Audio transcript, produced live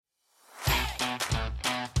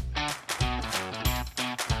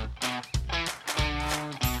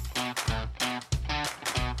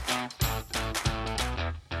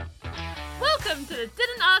the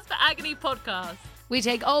Didn't Ask for Agony podcast. We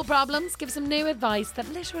take old problems, give some new advice that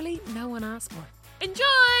literally no one asked for. Enjoy!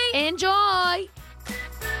 Enjoy!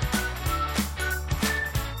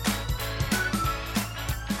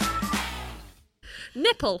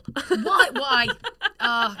 Nipple. Why?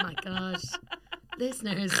 Oh my gosh.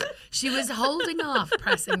 Listeners, she was holding off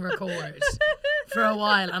pressing record for a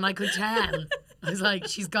while and I could tell. I was like,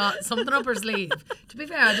 she's got something up her sleeve. To be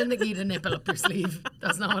fair, I didn't think you had a nipple up your sleeve.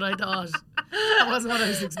 That's not what I thought. That wasn't what I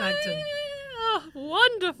was expecting. Oh,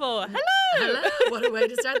 wonderful. Hello. Hello. What a way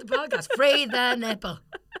to start the podcast. Free the nipple.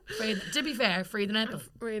 To be fair, free the nipple.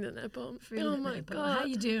 Free the nipple. Free oh the my nipple. God. How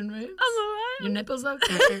you doing, Rose? I'm alright. Your nipples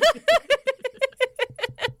okay?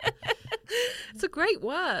 It's a great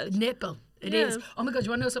word. Nipple. It is. Oh my God, you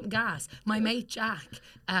want to know something gas? My mate Jack,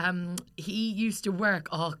 he used to work,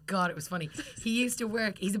 oh God, it was funny. He used to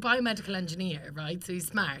work, he's a biomedical engineer, right? So he's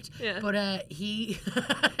smart. Yeah. But he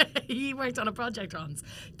he worked on a project once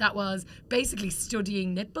that was basically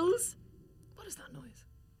studying nipples. What is that noise?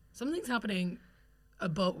 Something's happening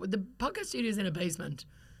above. The podcast studio is in a basement.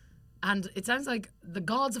 And it sounds like the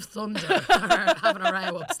gods of thunder are having a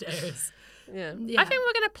row upstairs. Yeah. I think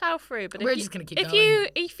we're going to plough through, but we're just going to keep going. going.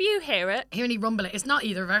 If you hear it, hear any rumbling, it's not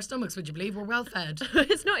either of our stomachs, would you believe? We're well fed.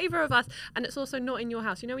 It's not either of us, and it's also not in your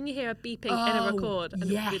house. You know when you hear a beeping in a record, and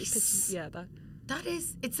yes. it really pisses, that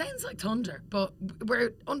is. It sounds like thunder, but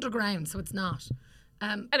we're underground, so it's not.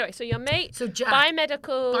 Anyway, so your mate, Jack,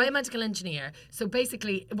 biomedical engineer. So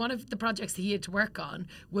basically, one of the projects he had to work on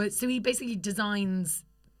was he basically designs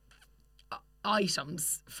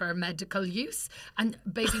items for medical use, and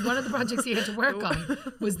basically one of the projects he had to work on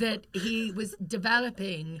was that he was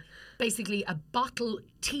developing basically a bottle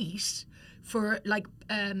teat for like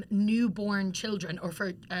newborn children or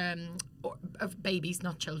for babies,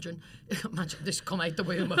 not children. Imagine this come out the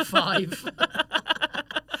womb at 5.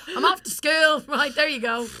 I'm off to school. Right, there you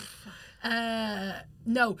go.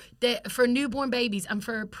 No, for newborn babies and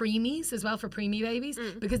for preemies as well, for preemie babies,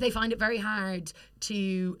 because they find it very hard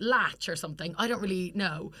to latch or something. I don't really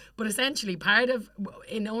know. But essentially,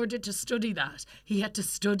 in order to study that, he had to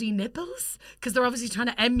study nipples because they're obviously trying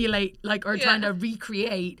to emulate, trying to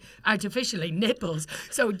recreate artificially nipples.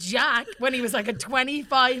 So Jack, when he was like a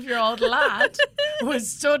 25-year-old lad,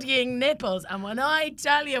 was studying nipples. And when I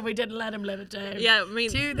tell you, we didn't let him live it down. Yeah, I mean,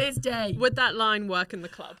 to this day. Would that line work in the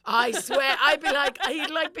club? I swear, I'd be like, I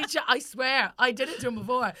swear, I did it to him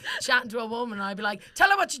before, chatting to a woman, and I'd be like, tell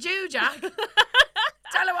her what you do, Jack.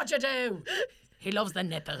 Tell her what you do. He loves the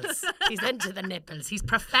nipples. He's into the nipples. He's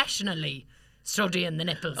professionally studying the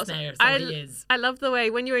nipples also, now, so he is. I love the way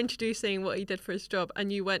when you were introducing what he did for his job, and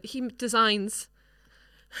you went, he designs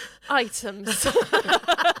items.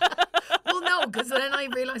 Well, no, because then I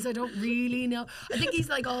realised I don't really know. I think he's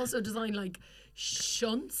also designed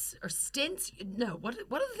shunts or stints. No, what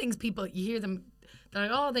are the things people, you hear them, they're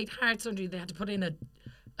like, they'd heart surgery, they had to put in a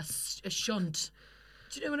shunt.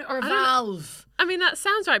 Do you know what I mean? Or a valve. I mean, that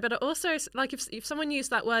sounds right, but it also, if someone used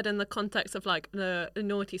that word in the context of a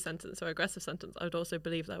naughty sentence or aggressive sentence, I would also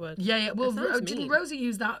believe that word. Yeah. Well, didn't Rosie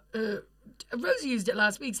use that? Rosie used it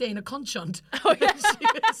last week saying a cunt shunt. Oh, yeah. She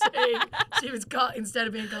was saying she was caught, instead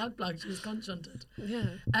of being cock blocked, she was cunt shunted.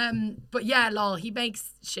 Yeah. But yeah, lol, he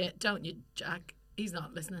makes shit, don't you, Jack? He's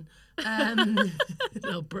not listening.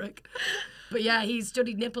 Little prick. But yeah, he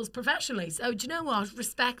studied nipples professionally. So do you know what?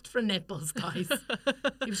 Respect for nipples, guys.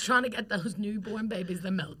 He was trying to get those newborn babies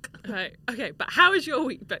the milk. Right. Okay, but how has your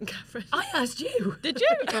week been, Catherine? I asked you. Did you?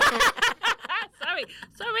 Sorry.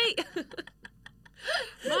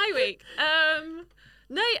 My week. A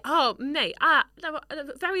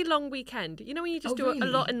very long weekend. You know when you just do a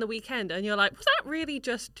lot in the weekend and you're like, was that really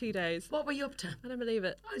just 2 days? What were you up to? I don't believe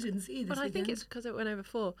it. I didn't see this But weekend. I think it's because it went over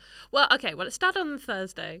 4. Well, it started on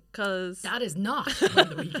Thursday because... That is not when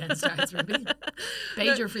the weekend starts for me.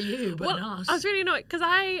 Major for you, but not. I was really annoyed because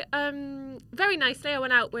very nicely, I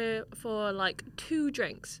went out for 2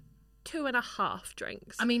 drinks. 2.5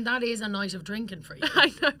 drinks. I mean, that is a night of drinking for you.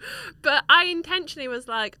 I know. But I intentionally was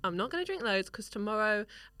like, I'm not going to drink loads because tomorrow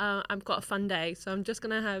I've got a fun day. So I'm just going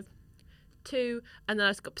to have 2. And then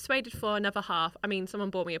I got persuaded for another half. I mean, someone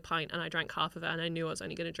bought me a pint and I drank half of it and I knew I was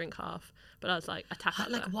only going to drink half. But I was like, attack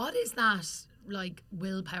it. What is that,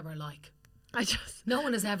 willpower like? No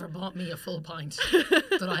one has ever bought me a full pint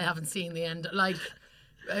that I haven't seen the end.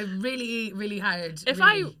 Really, really hard. If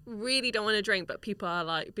I really don't want to drink, but people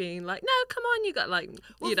are being like, no, come on, you got early 20s.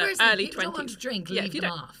 If you don't want to drink, leave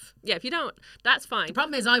them off. Yeah, if you don't, that's fine. The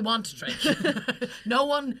problem is I want to drink. No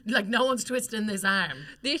one's twisting this arm.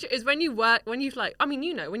 The issue is when you work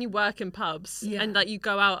in pubs and you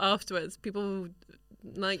go out afterwards, people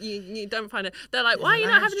Like you don't find it. They're like, why are you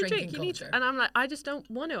not having a drink? You need to. And I'm like, I just don't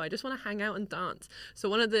want to. I just want to hang out and dance. So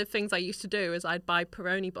one of the things I used to do is I'd buy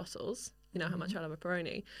Peroni bottles. You know how much I love a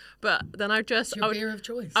Peroni. But then It's your beer of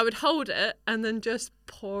choice. I would hold it and then just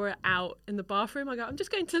pour it out in the bathroom. I go, I'm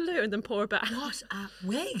just going to the loo, and then pour it back. What a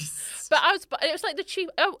waste. But it was like the cheap.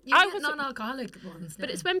 I was non-alcoholic ones now. But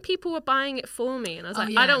it's when people were buying it for me, and I was like,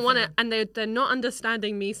 yeah, I don't want fair. it, and they're not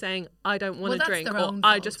understanding me saying I don't want Well, a drink that's or their own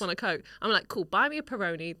I fault. just want a Coke. I'm like, cool, buy me a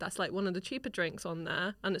Peroni. That's like one of the cheaper drinks on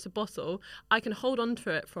there, and it's a bottle. I can hold on to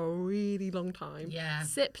it for a really long time. Yeah.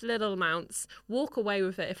 Sip little amounts, walk away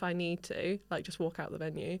with it if I need to, like just walk out the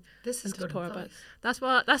venue. This is and just good pour it advice.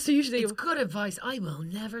 back. That's usually. It's good advice I will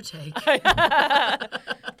never take.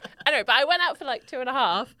 Anyway, but I went out for like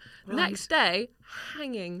 2.5. Right. Next day,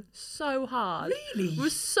 hanging so hard. Really?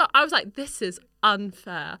 I was like, this is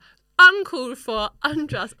unfair, uncalled for,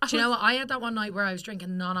 unjust. Do you know what? I had that one night where I was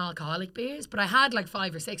drinking non-alcoholic beers, but I had like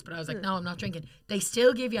 5 or 6, but I was like, no, I'm not drinking. They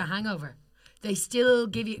still give you a hangover. They still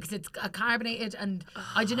give you, because it's carbonated, and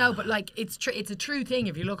I don't know, but like it's a true thing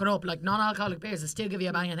if you look it up. Like non-alcoholic beers, they still give you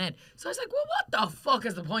a banging head. So I was like, well, what the fuck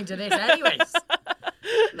is the point of this, anyways?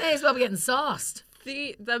 May as well be getting sauced.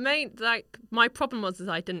 The main, like, my problem was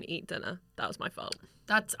I didn't eat dinner. That was my fault.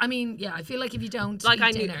 I feel like if you don't Like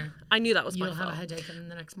eat dinner, I knew that was my you'll fault. have a headache in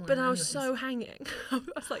the next morning. But I was so hanging. I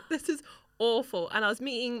was like, this is awful. And I was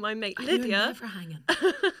meeting my mate Lydia. You're never hanging.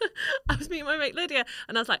 I was meeting my mate Lydia,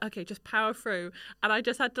 and I was like, okay, just power through. And I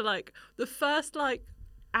just had to, like, the first like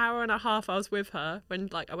hour and a half I was with her, when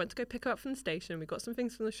like I went to go pick her up from the station, we got some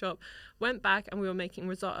things from the shop, went back, and we were making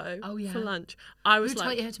risotto for lunch. I was Who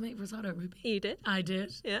taught you how to make risotto, Ruby? You did? I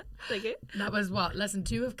did. Yeah, thank you. That was what, lesson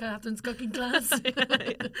 2 of Catherine's cooking class?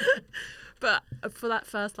 Yeah. But for that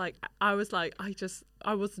first, like, I was like, I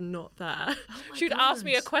was not there. She'd ask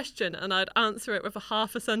me a question and I'd answer it with a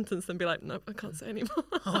half a sentence and be like, nope, I can't say anymore.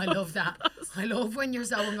 Oh, I love that. I love when you're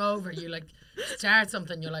so hungover, you like start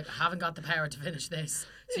something, you're like, I haven't got the power to finish this.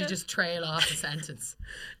 So you just trail off the sentence.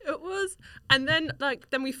 It was. And then, like,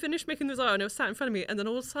 then we finished making the risotto and it was sat in front of me. And then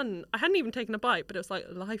all of a sudden, I hadn't even taken a bite, but it was like,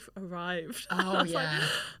 life arrived. Oh, I was yeah. like,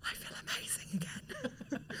 I feel amazing again.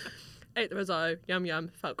 Ate the risotto, yum yum,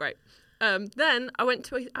 felt great. Then I went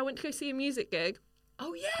to go see a music gig.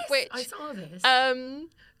 Oh yes, I saw this.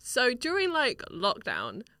 So during like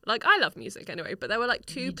lockdown, like I love music anyway, but there were like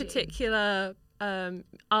two particular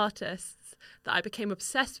artists that I became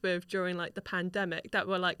obsessed with during like the pandemic that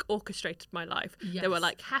were like orchestrated my life. Yes. They were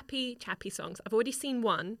like happy, chappy songs. I've already seen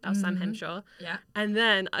one. That was Sam Henshaw. Yeah. And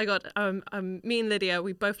then I got me and Lydia.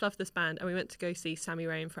 We both love this band, and we went to go see Sammy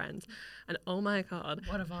Ray and Friends. And oh my god,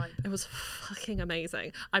 what a vibe! It was fucking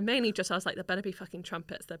amazing. I was like, there better be fucking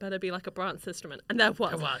trumpets. There better be like a brass instrument. And there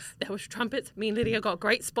was. There was trumpets. Me and Lydia got a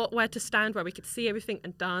great spot where to stand, where we could see everything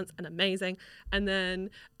and dance, and amazing. And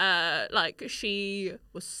then like she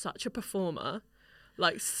was such a performer.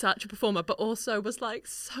 But also was like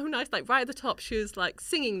so nice. Like right at the top, she was like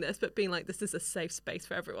singing this, but being like, this is a safe space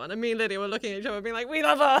for everyone. And me and Lydia were looking at each other being like, we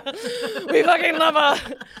love her. We fucking love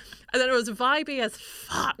her. And then it was vibey as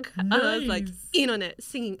fuck. Nice. And I was like in on it,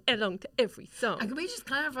 singing along to every song. And can we just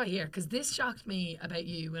clarify here, because this shocked me about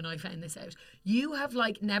you when I found this out. You have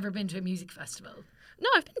like never been to a music festival. No,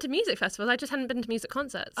 I've been to music festivals. I just hadn't been to music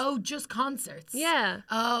concerts. Oh, just concerts? Yeah.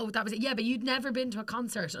 Oh, that was it. Yeah, but you'd never been to a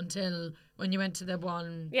concert until when you went to the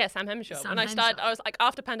one... Yeah, Sam Henshaw. When I started, I was like,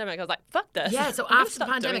 after pandemic, I was like, fuck this. Yeah, so after the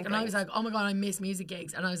pandemic, and I was like, oh my God, I miss music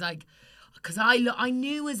gigs. And I was like, because I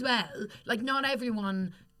knew as well, like not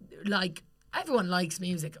everyone, like, everyone likes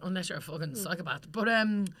music, unless you're a fucking psychopath. But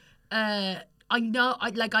I know,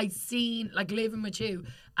 I'd seen, like living with you,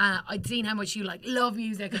 I'd seen how much you like love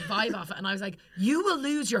music and vibe off it, and I was like, you will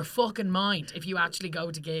lose your fucking mind if you actually go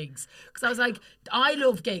to gigs. Because I was like, I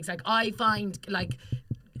love gigs. Like I find like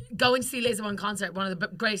going to see Lizzo on concert one of the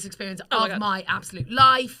greatest experiences of my absolute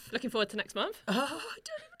life. Looking forward to next month. Oh, I don't even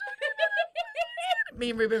know. Me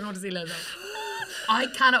and Ruby are going to see Lizzo. I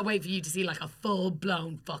cannot wait for you to see like a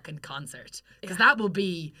full-blown fucking concert, because that will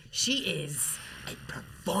be, she is a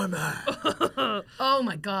performer. Oh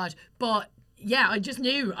my God. But yeah, I just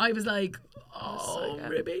knew. I was like, oh, so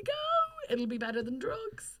Ruby, go. It'll be better than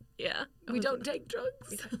drugs. Yeah. We don't take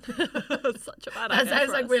drugs. Such a bad idea. That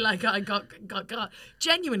sounds like we're like, I got.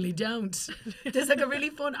 Genuinely don't. There's like a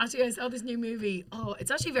really fun, actually I saw this new movie. Oh,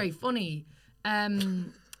 it's actually very funny. Oh,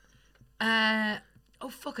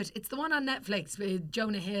 fuck it. It's the one on Netflix with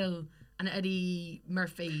Jonah Hill and Eddie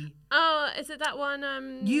Murphy. Oh, is it that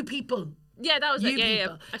one? You People. Yeah, that was it.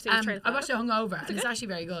 Yeah. I've seen the trailer. I watched it hungover, and it's actually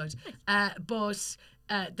very good. But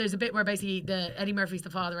there's a bit where basically Eddie Murphy's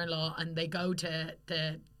the father-in-law, and they go to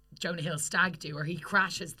the Jonah Hill's stag do, or he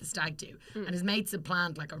crashes the stag do, and his mates have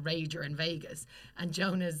planned like a rager in Vegas, and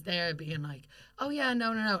Jonah's there being like, oh yeah,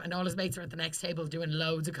 no, and all his mates are at the next table doing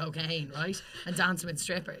loads of cocaine, right, and dancing with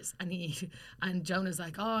strippers, and Jonah's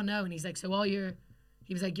like, oh no, and he's like, so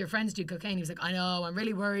he was like, your friends do cocaine. He was like, I know, I'm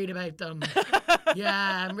really worried about them.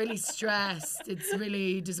 Yeah, I'm really stressed. It's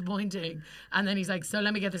really disappointing. And then he's like, so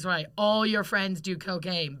let me get this right. All your friends do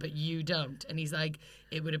cocaine, but you don't. And he's like,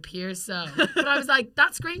 it would appear so. But I was like,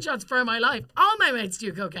 that screenshot's for my life. All my mates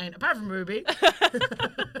do cocaine, apart from Ruby.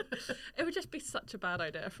 It would just be such a bad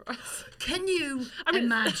idea for us. Can you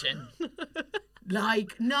imagine?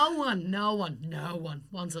 Like, no one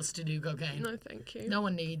wants us to do cocaine. No, thank you. No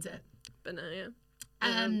one needs it. But no, yeah.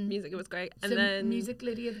 Music, it was great. And so then music,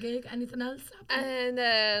 Lydia the gig. Anything else? And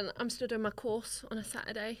then I'm still doing my course on a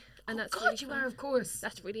Saturday, and that's God, really you fun. are, of course.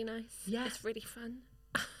 That's really nice. Yeah, it's really fun.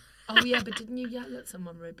 Oh yeah, but didn't you yell at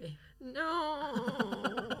someone, Ruby?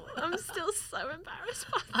 No, I'm still so embarrassed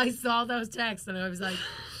by I saw those texts and I was like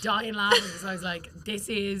dying laughing because I was like, this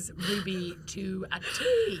is Ruby to a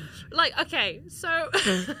T. Like, okay, so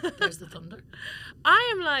there's the thunder.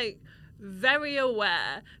 I am like very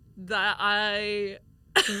aware that I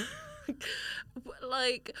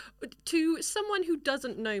like, to someone who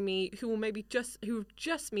doesn't know me, who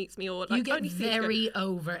just meets me, or like you get only very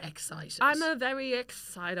overexcited. I'm a very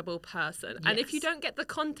excitable person, and if you don't get the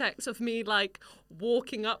context of me like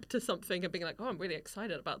walking up to something and being like, oh, I'm really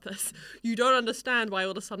excited about this, you don't understand why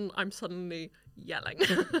all of a sudden I'm suddenly yelling.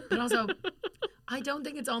 But also, I don't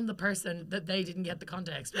think it's on the person that they didn't get the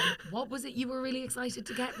context. What was it you were really excited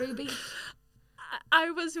to get, Ruby?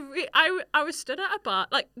 I was stood at a bar,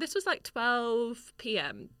 like this was like 12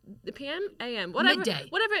 p.m. a.m. whatever midday.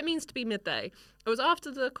 Whatever it means to be midday. It was after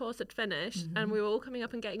the course had finished, and we were all coming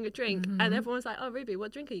up and getting a drink, and everyone was like, oh, Ruby,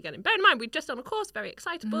 what drink are you getting? Bear in mind, we'd just done a course, very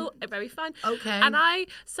excitable, very fun. Okay. And I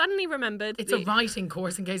suddenly remembered it's a writing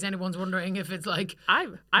course, in case anyone's wondering if it's like I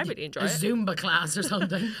really enjoy a it. Zumba class or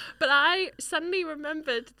something. But I suddenly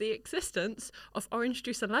remembered the existence of orange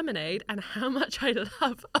juice and lemonade, and how much I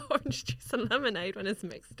love orange juice and lemonade when it's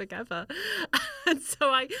mixed together. And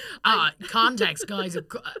so context, guys,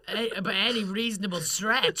 by any reasonable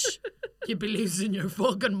stretch, you'd be losing your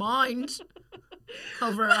fucking mind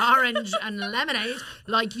over orange and lemonade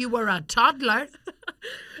like you were a toddler.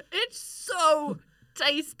 It's so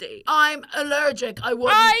tasty. I'm allergic. I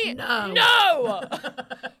wouldn't know. No.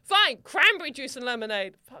 Fine, cranberry juice and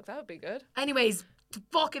lemonade. Fuck, that would be good. Anyways,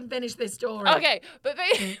 fucking finish this story. Okay, but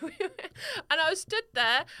and I was stood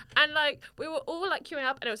there, and like we were all like queuing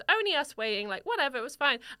up, and it was only us waiting. Like whatever, it was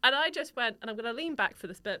fine. And I just went, and I'm gonna lean back for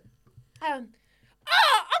this bit. I'm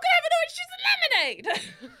gonna have an orange juice and lemonade.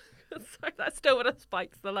 Sorry, that still would have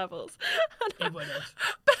spiked the levels. It would have.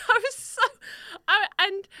 But I was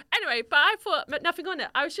and anyway, but I thought, but nothing on it.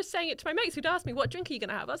 I was just saying it to my mates who'd asked me, what drink are you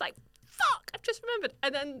gonna have? I was like, fuck, I've just remembered.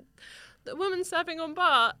 And then the woman serving on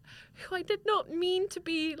bar, who I did not mean to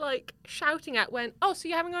be like shouting at, went, oh, so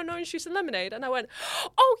you're having an orange juice and lemonade? And I went,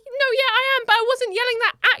 oh, no, yeah, I am, but I wasn't yelling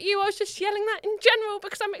that at you. I was just yelling that in general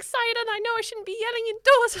because I'm excited and I know I shouldn't be yelling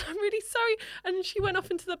indoors and I'm really sorry. And she went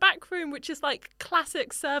off into the back room, which is like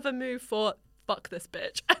classic server move for fuck this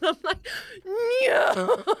bitch. And I'm like,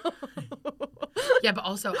 no. Yeah, but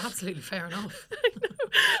also absolutely fair enough.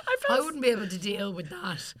 I know. I wouldn't be able to deal with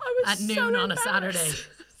that at so noon on a Saturday.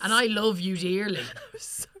 And I love you dearly.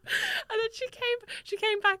 And then she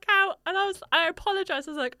came back out, and I apologized.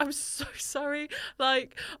 I was like, I'm so sorry.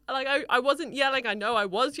 Like I wasn't yelling. I know I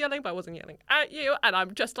was yelling, but I wasn't yelling at you. And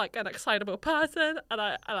I'm just like an excitable person. And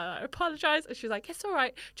I apologize. And she's like, it's all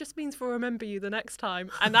right. Just means we'll remember you the next time.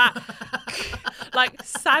 And that, like,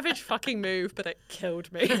 savage fucking move, but it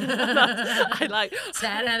killed me. I like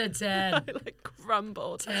 10 out of 10. I like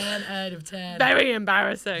crumbled. 10 out of 10. Very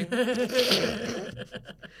embarrassing.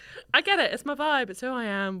 I get it. It's my vibe. It's who I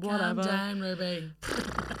am. Whatever. Calm down, Ruby.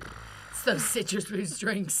 It's those citrus fruit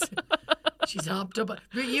drinks. She's hopped up.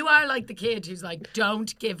 You are like the kid who's like,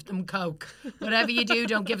 don't give them Coke. Whatever you do,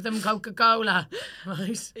 don't give them Coca-Cola.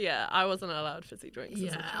 Right? Yeah, I wasn't allowed fizzy drinks.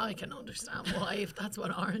 Yeah, I can understand why, if that's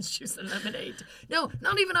what orange juice and lemonade. No,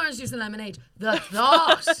 not even orange juice and lemonade. The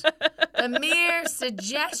thought. The mere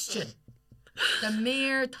suggestion. The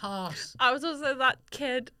mere thought. I was also that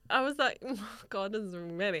kid I was like, oh, God, this is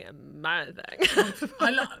really embarrassing.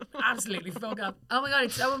 Absolutely fuck up. Oh my God,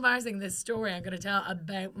 it's so embarrassing, this story I'm going to tell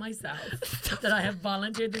about myself that I have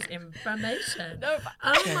volunteered this information. No,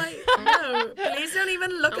 oh my, no, please don't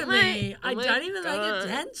even look at me. I my don't even God. like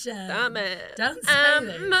attention. Damn it. Don't say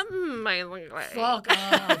this. Amazingly. Fuck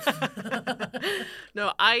off.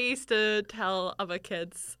 No, I used to tell other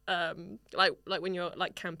kids, like when you're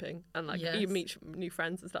like camping and like Yes. you meet new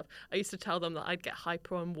friends and stuff, I used to tell them that I'd get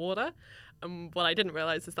hyper on water. And what I didn't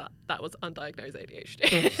realise is that was undiagnosed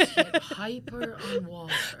ADHD. Hyper on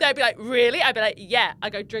water. They'd be like, really? I'd be like, yeah. I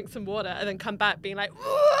go drink some water and then come back being like,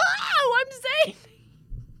 wow, I'm safe.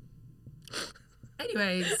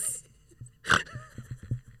 Anyways.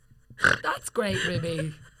 That's great,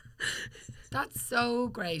 Ruby. That's so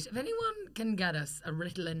great. If anyone can get us a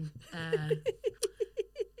Ritalin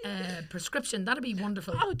prescription, that'd be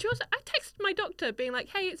wonderful. Oh, George, I texted my doctor being like,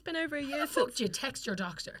 hey, it's been over a year How the fuck do you text your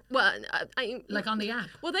doctor? Well, I Like on the app?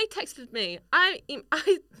 well, they texted me. I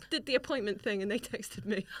did the appointment thing, and they texted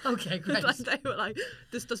me. Okay, great. Like, they were like,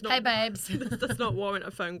 "This does not, Hey, babes. this does not warrant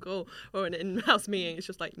a phone call or an in-house meeting." It's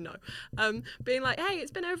just like no. Being like, "Hey,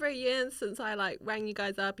 it's been over a year since I like rang you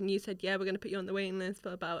guys up, and you said, yeah, we're going to put you on the waiting list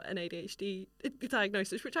for about an ADHD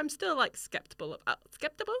diagnosis," which I'm still like skeptical about.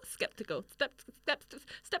 Skeptical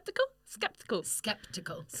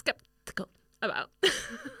about.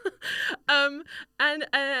 And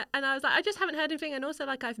I was like, I just haven't heard anything, and also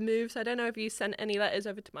like I've moved, so I don't know if you sent any letters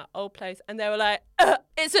over to my old place. And they were like,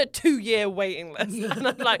 it's a 2-year waiting list. And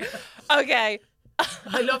I'm like, okay.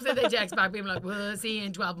 I love that they text back being like, we'll see you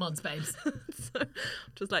in 12 months, babes. So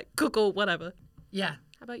just like Google whatever. Yeah.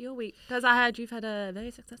 How about your week? Because I heard you've had a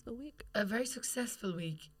very successful week. A very successful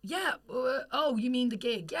week. Yeah. Oh, you mean the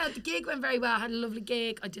gig? Yeah, the gig went very well. I had a lovely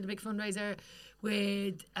gig. I did a big fundraiser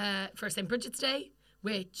with for St. Bridget's Day,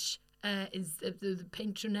 which is the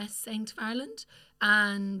patroness saint of Ireland.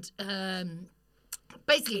 And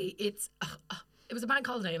basically, it was a bank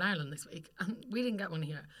holiday in Ireland this week, and we didn't get one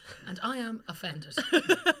here. And I am offended.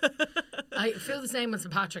 I feel the same when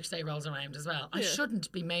St. Patrick's Day rolls around as well. I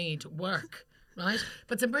shouldn't be made work. Right?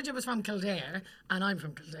 But St. Bridget was from Kildare, and I'm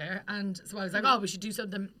from Kildare, and so I was like, oh, we should do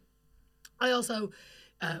something. I also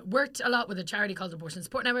worked a lot with a charity called Abortion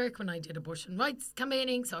Support Network when I did abortion rights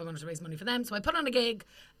campaigning, so I wanted to raise money for them. So I put on a gig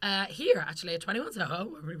here, actually, at 21 Soho,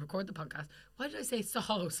 where we record the podcast. Why did I say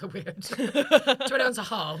Soho so weird? 21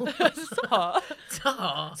 Soho.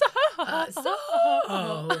 Soho.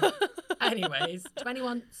 Soho. Anyways,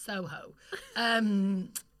 21 Soho.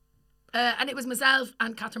 And it was myself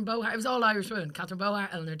and Catherine Bohart. It was all Irish women. Catherine Bohart,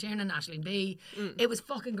 Eleanor Tiernan, Aisling B. It was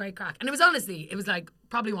fucking great crack. And it was like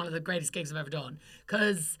probably one of the greatest gigs I've ever done.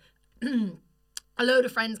 Because a load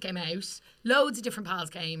of friends came out. Loads of different pals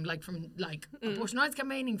came, like from like abortion rights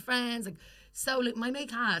campaigning friends. Like, so like, my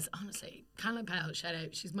mate has, honestly, Caroline Pell, shout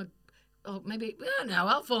out. She's my, maybe, I don't know,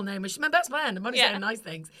 her full name. She's my best friend. I'm only saying nice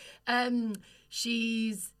things.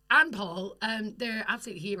 She's... and Paul, they're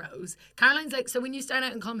absolute heroes. Caroline's like, so when you start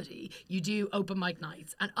out in comedy, you do open mic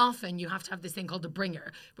nights, and often you have to have this thing called the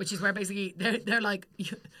bringer, which is where basically they're like,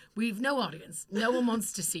 we've no audience, no one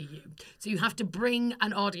wants to see you, so you have to bring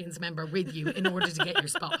an audience member with you in order to get your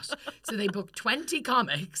spot. So they book 20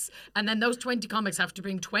 comics, and then those 20 comics have to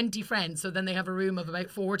bring 20 friends, so then they have a room of about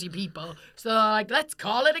 40 people. So they're like, let's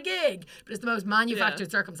call it a gig. But it's the most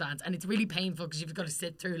manufactured circumstance, and it's really painful because you've got to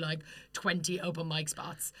sit through like 20 open mic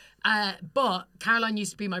spots. But Caroline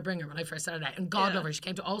used to be my bringer when I first started out, and God love her, she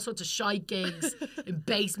came to all sorts of shite gigs in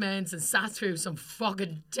basements and sat through some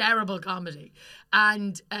fucking terrible comedy.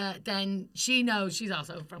 And then she knows, she's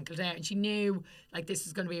also from Kildare, and she knew like this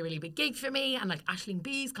was going to be a really big gig for me. And like Aisling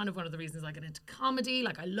B is kind of one of the reasons I got into comedy.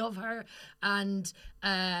 Like I love her. And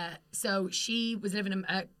so she was living in,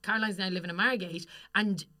 Caroline's now living in Margate,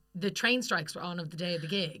 and the train strikes were on of the day of the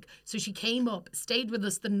gig. So she came up, stayed with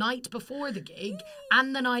us the night before the gig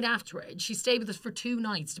and the night afterwards. She stayed with us for 2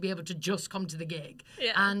 nights to be able to just come to the gig.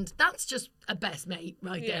 Yeah. And that's just a best mate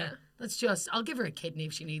right there. That's just, I'll give her a kidney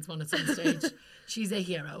if she needs one at some stage. She's a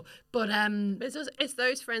hero. But it's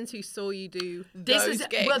those friends who saw you do this those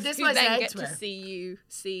gigs well, this who was then get to see you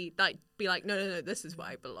like be like, no, this is where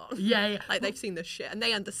I belong. Yeah. Like they've seen the shit and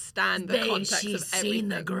they understand the context of everything. She's seen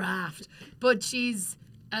the graft. But she's...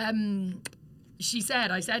 she said,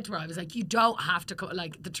 I said to her, I was like, you don't have to,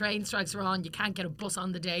 like, the train strikes are on, you can't get a bus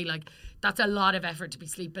on the day, like, that's a lot of effort to be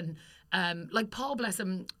sleeping. Like, Paul, bless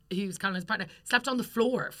him, who's kind of his partner, slept on the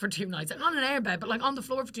floor for 2 nights, like, not an airbed, but, like, on the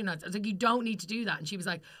floor for 2 nights. I was like, you don't need to do that. And she was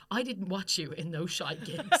like, I didn't watch you in those shite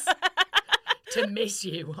gigs to miss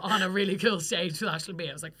you on a really cool stage with Aisling B.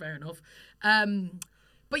 I was like, fair enough.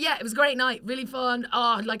 But yeah, it was a great night, really fun.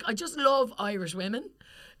 Oh, like, I just love Irish women.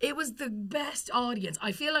 It was the best audience.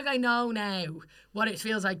 I feel like I know now what it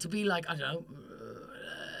feels like to be like, I don't know,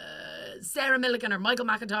 Sarah Milligan or Michael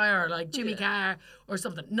McIntyre or like Jimmy Carr or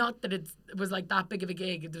something. Not that it was like that big of a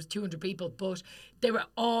gig. There was 200 people, but they were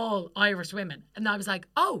all Irish women. And I was like,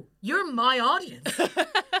 oh, you're my audience.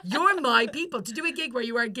 You're my people. To do a gig where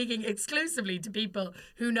you are gigging exclusively to people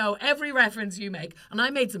who know every reference you make. And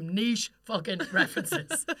I made some niche fucking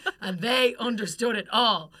references. And they understood it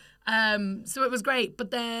all. So it was great.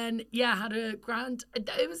 But then, yeah, had a grand...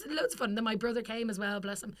 It was loads of fun. Then my brother came as well,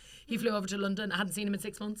 bless him. He flew over to London. I hadn't seen him in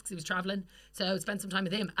 6 months because he was travelling. So I spent some time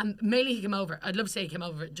with him. And mainly he came over. I'd love to say he came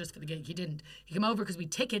over just for the gig. He didn't. He came over because we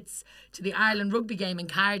had tickets to the Ireland rugby game in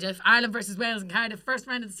Cardiff. Ireland versus Wales in Cardiff. First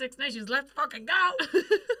round of the Six Nations. Let's fucking go!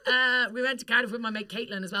 We went to Cardiff with my mate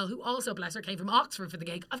Caitlin as well, who also, bless her, came from Oxford for the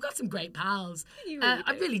gig. I've got some great pals.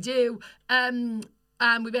 I really do.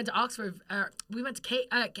 We went to Oxford. We went to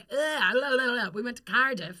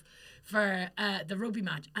Cardiff for the rugby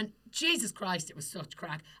match, and Jesus Christ, it was such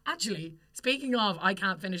crack. Actually, speaking of, I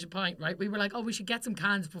can't finish a pint. Right? We were like, oh, we should get some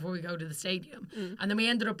cans before we go to the stadium, and then we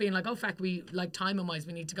ended up being like, oh, fuck, we like timing wise,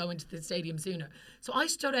 we need to go into the stadium sooner. So I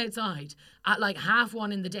stood outside at like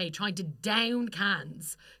 1:30 in the day trying to down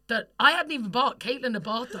cans that I hadn't even bought. Caitlin had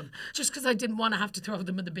bought them just because I didn't want to have to throw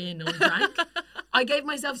them in the bin undrank. I gave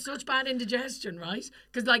myself such bad indigestion, right?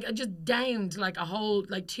 Because like I just downed like a whole,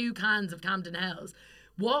 like 2 cans of Camden Hells,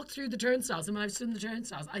 walked through the turnstiles, and when I was stood in the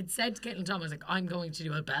turnstiles, I'd said to Caitlin Tom, I was like, I'm going to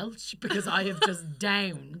do a belch because I have just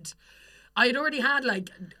downed. I had already had like,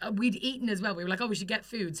 we'd eaten as well. We were like, oh, we should get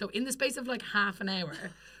food. So in the space of like half an hour,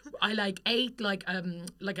 I like ate like a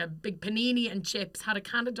big panini and chips, had a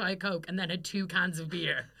can of Diet Coke, and then had 2 cans of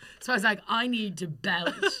beer. So I was like, I need to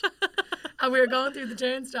belch. And we were going through the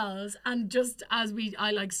turnstiles, and just as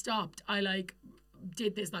I like stopped, I like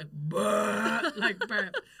did this like burp,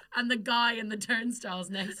 and the guy in the turnstiles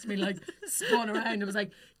next to me like spun around and was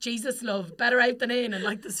like, Jesus, love, better out than in, and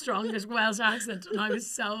like the strongest Welsh accent, and I was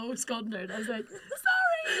so scundered. I was like,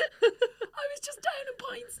 sorry, I was just down in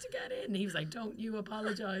pints to get in. And he was like, don't you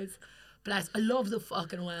apologise. Bless. I love the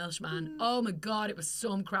fucking Welsh, man. Oh my God, it was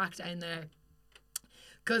some crack down there.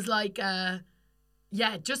 Because like...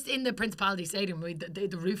 yeah, just in the Principality Stadium,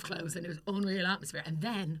 the roof closed and it was unreal atmosphere. And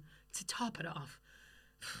then, to top it off,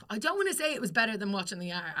 I don't want to say it was better than watching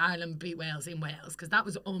the Ireland beat Wales in Wales, because that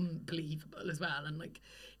was unbelievable as well. And, like,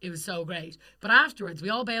 it was so great. But afterwards, we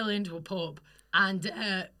all bailed into a pub, and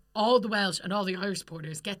all the Welsh and all the Irish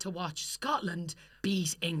supporters get to watch Scotland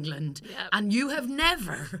beat England. Yep. And you have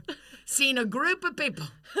never seen a group of people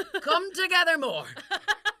come together more.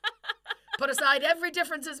 Put aside every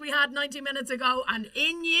differences we had 90 minutes ago, and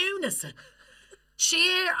in unison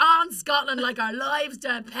cheer on Scotland like our lives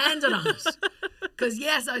depended on it. Because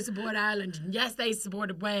yes, I support Ireland, and yes, they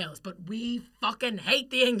supported Wales, but we fucking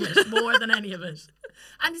hate the English more than any of it.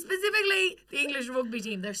 And specifically the English rugby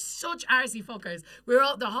team. They're such arsey fuckers. We were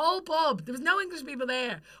all, the whole pub, there was no English people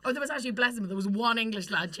there. Or there was actually, bless him, there was one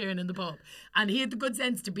English lad cheering in the pub. And he had the good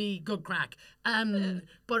sense to be good crack.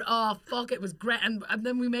 But oh fuck, it was great. And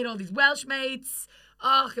then we made all these Welsh mates.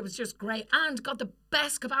 Oh, it was just great. And got the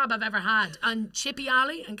best kebab I've ever had. And Chippy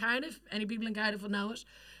Alley in Cardiff, any people in Cardiff will know it.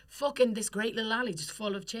 Fucking this great little alley just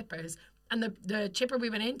full of chippers. And the chipper we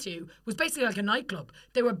went into was basically like a nightclub.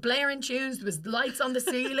 They were blaring tunes. There was lights on the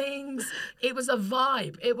ceilings. It was a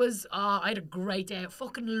vibe. It was, I had a great day. I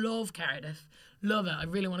fucking love Cardiff. Love it. I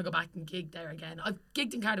really want to go back and gig there again. I've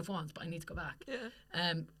gigged in Cardiff once, but I need to go back.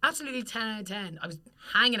 Yeah. Absolutely 10 out of 10. I was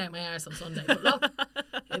hanging out my arse on Sunday. But look,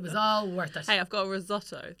 it was all worth it. Hey, I've got a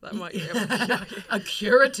risotto. That might be able to a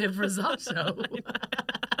curative risotto.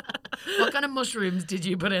 What kind of mushrooms did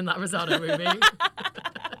you put in that risotto, Ruby?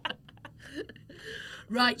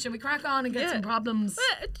 Right, shall we crack on and get some problems?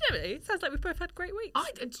 Generally, it sounds like we've both had great weeks.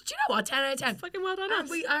 Do you know what? 10 out of 10. Fucking well done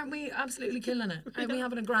us. Aren't we absolutely killing it? Aren't we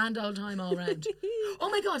having a grand old time all round? Oh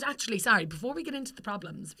my God, actually, sorry, before we get into the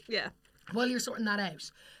problems. Yeah. While you're sorting that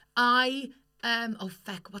out, oh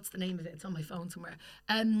feck, what's the name of it? It's on my phone somewhere.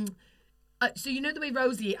 So you know the way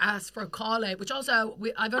Rosie asked for a call out, which also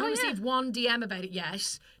I've only received one DM about it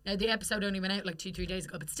yet. Now the episode only went out like 2-3 days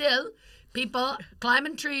ago, but still, people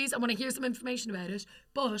climbing trees. I want to hear some information about it.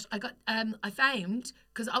 But I found,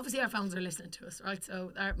 because obviously our phones are listening to us, right?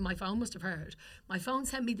 So my phone must have heard. My phone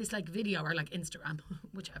sent me this like video, or like Instagram,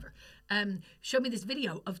 whichever. Showed me this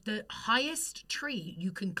video of the highest tree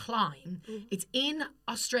you can climb. It's in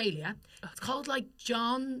Australia. It's called like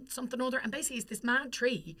John something or other, and basically it's this mad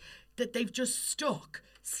tree that they've just stuck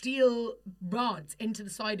steel rods into the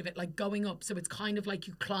side of it, like going up. So it's kind of like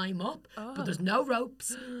you climb up, but there's no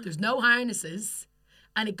ropes, there's no harnesses,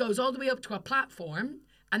 and it goes all the way up to a platform.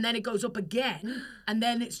 and then it goes up again, and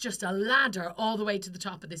then it's just a ladder all the way to the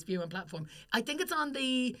top of this viewing platform. I think it's on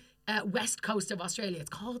the west coast of Australia. It's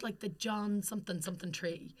called like the John something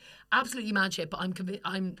tree. Absolutely mad shit, but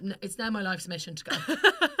it's now my life's mission to go.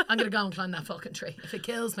 I'm going to go and climb that fucking tree if it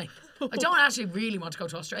kills me. I don't actually really want to go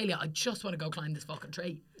to Australia. I just want to go climb this fucking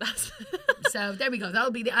tree. So there we go.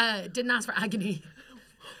 That'll be the didn't ask for agony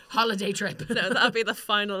holiday trip. No, that'll be the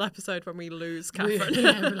final episode when we lose Catherine.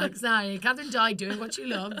 Yeah, we're like, sorry, Catherine died doing what she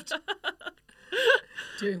loved.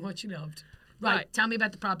 Right, tell me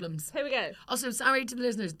about the problems. Here we go. Also, sorry to the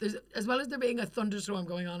listeners, as well as there being a thunderstorm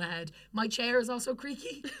going on ahead, my chair is also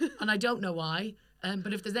creaky, and I don't know why.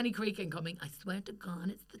 But if there's any creaking coming, I swear to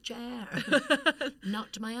God, it's the chair,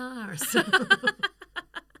 not my arse.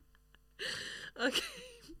 Okay,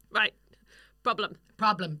 right. Problem.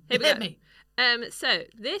 Hit me. So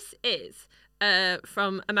this is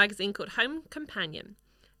from a magazine called Home Companion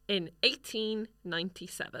in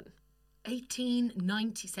 1897.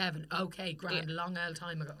 1897. Okay, grand, long old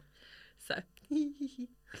time ago. So,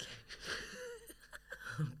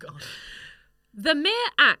 oh God. The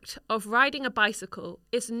mere act of riding a bicycle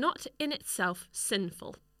is not in itself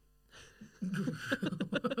sinful.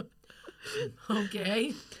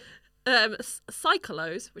 Okay.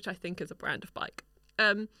 Cyclos, which I think is a brand of bike.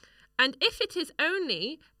 And if it is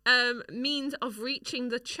only means of reaching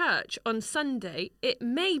the church on Sunday, it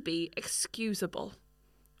may be excusable.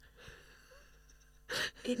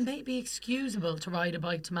 It may be excusable to ride a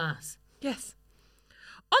bike to mass. Yes.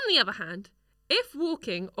 On the other hand, if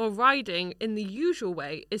walking or riding in the usual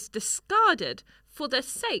way is discarded for the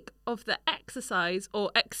sake of the exercise or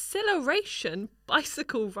exhilaration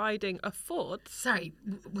bicycle riding affords... Sorry,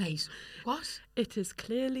 wait, what? It is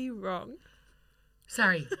clearly wrong.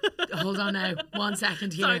 Sorry, hold on now. 1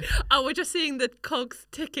 second here. Sorry. Oh, we're just seeing the cogs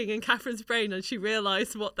ticking in Catherine's brain and she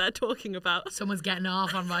realised what they're talking about. Someone's getting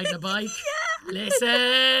off on riding a bike. Yeah.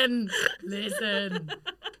 Listen.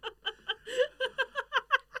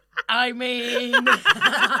 I mean...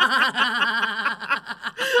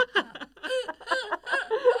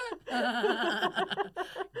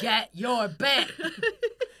 Get your bit.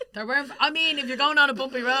 If you're going on a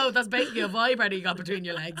bumpy road, that's basically a vibrator you got between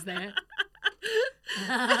your legs there.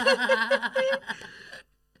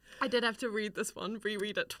 I did have to read this one,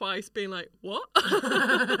 reread it twice, being like, what?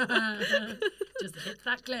 Just hit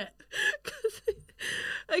that clip.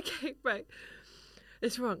 Okay, right.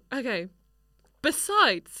 It's wrong. Okay.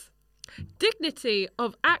 Besides, dignity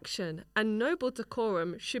of action and noble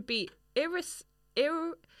decorum should be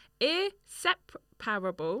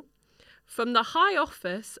inseparable from the high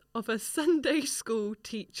office of a Sunday school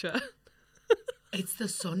teacher. It's the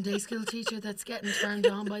Sunday school teacher that's getting turned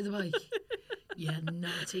on by the bike. You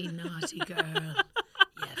naughty girl.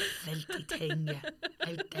 You filthy thing. You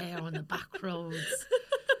out there on the back roads.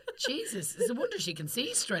 Jesus, it's a wonder she can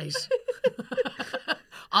see straight.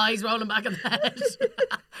 Eyes rolling back in the head.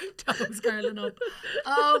 Toes curling up.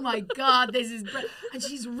 Oh my God, this is... And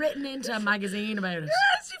she's written into a magazine about it.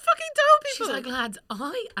 Yes, she fucking told people. She's like, lads,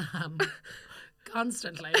 I am...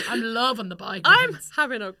 Constantly. I'm loving the bike. I'm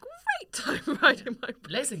having a great time riding my bike.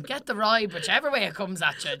 Listen, get the ride whichever way it comes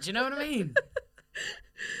at you. Do you know what I mean?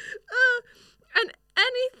 And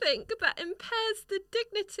anything that impairs the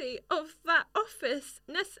dignity of that office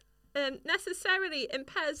necessarily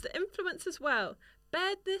impairs the influence as well.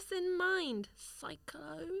 Bear this in mind,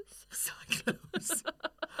 cyclos.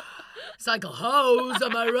 Cycle hose,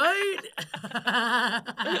 am I right?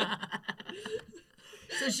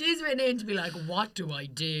 So she's written in to be like, what do I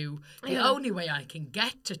do? The only way I can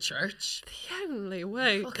get to church. The only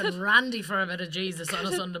way. Fucking randy for a bit of Jesus on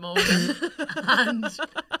a Sunday morning. And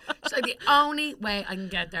she's like, the only way I can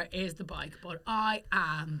get there is the bike. But I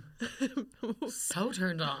am so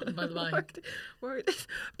turned on by the bike. Worried.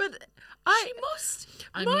 But she must.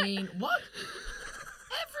 I mean, what?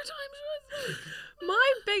 Every time she was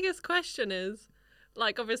my biggest question is,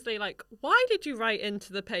 like, obviously, like, why did you write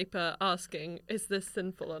into the paper asking, is this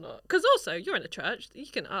sinful or not? Because also, you're in a church. You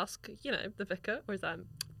can ask, the vicar, or is that...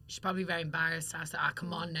 She's probably very embarrassed to ask that.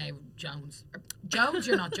 Come on now, Jones. Jones,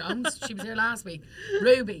 you're not Jones. She was here last week.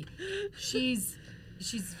 Ruby. She's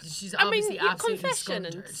obviously absolutely confession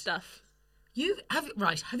scundered. And stuff.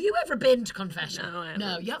 Have you ever been to confession? No, I haven't.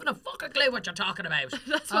 No, you haven't a fucking clue what you're talking about.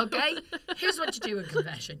 Okay? Here's what you do in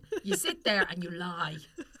confession. You sit there and you lie.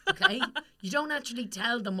 Okay? You don't actually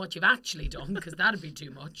tell them what you've actually done, because that'd be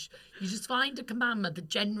too much. You just find a commandment that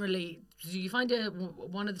generally... You find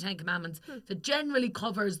one of the 10 commandments that generally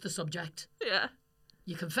covers the subject. Yeah.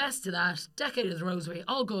 You confess to that, decade of the rosary,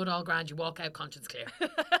 all good, all grand, you walk out conscience clear.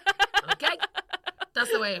 Okay?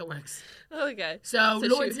 That's the way it works. Okay. So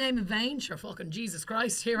Lord's name in vain, sure, fucking Jesus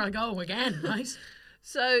Christ, here I go again, right?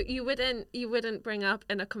 So you wouldn't bring up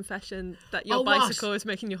in a confession that your what? bicycle is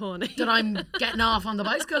making you horny? That I'm getting off on the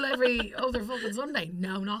bicycle every other fucking Sunday?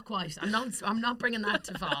 No, not quite. I'm not bringing that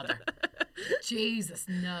to Father. Jesus,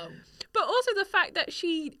 no. But also the fact that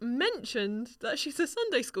she mentioned that she's a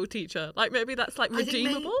Sunday school teacher. Like, maybe that's, like,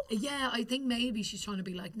 redeemable? I think maybe she's trying to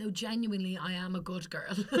be like, no, genuinely, I am a good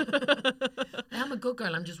girl. I am a good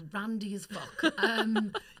girl. I'm just randy as fuck.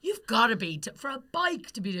 You've got to be, for a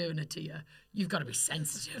bike to be doing it to you, you've got to be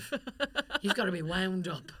sensitive. You've got to be wound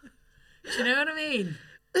up. Do you know what I mean?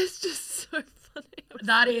 It's just so funny.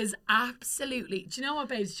 That is absolutely. Do you know what,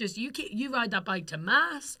 babes? Just you ride that bike to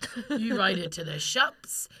mass. You ride it to the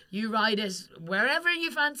shops. You ride it wherever you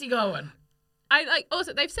fancy going. I like.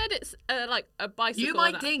 Also, they've said it's like a bicycle. You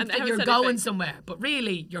might think that you're going somewhere, but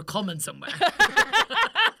really you're coming somewhere.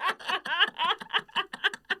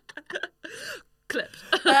 Clipped.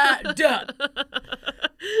 Done.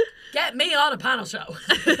 Get me on a panel show.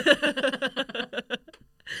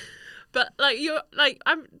 But like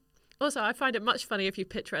I find it much funnier if you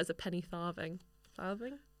picture it as a penny farthing.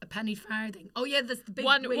 Farthing? A penny farthing. Oh yeah, that's the big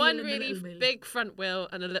one wheel really big front wheel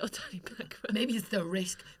and a little tiny back wheel. Maybe it's the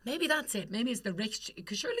risk. Maybe that's it. Maybe it's the risk.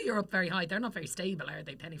 Because surely you're up very high. They're not very stable, are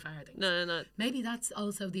they, penny farthings? No. Maybe that's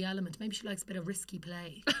also the element. Maybe she likes a bit of risky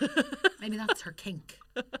play. Maybe that's her kink.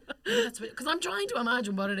 Maybe that's because I'm trying to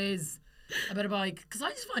imagine what it is about a bike. Because I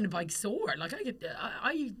just find a bike sore. Like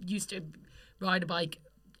I used to ride a bike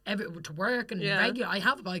to work and regular. I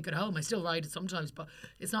have a bike at home. I still ride it sometimes, but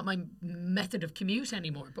it's not my method of commute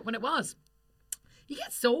anymore. But when it was, you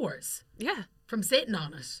get sores. Yeah. From sitting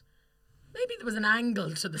on it. Maybe there was an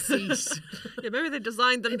angle to the seat. Yeah, maybe they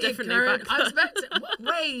designed them differently back then. I was about to,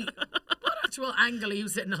 what actual angle are you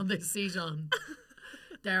sitting on this seat on?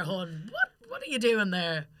 There, hon. What are you doing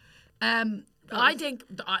there? I think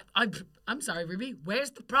I'm sorry, Ruby. Where's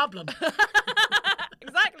the problem?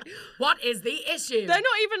 Exactly. What is the issue? They're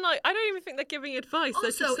not even like, I don't even think they're giving advice.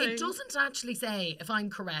 Also, it doesn't actually say, if I'm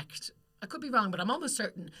correct, I could be wrong, but I'm almost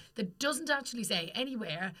certain, that doesn't actually say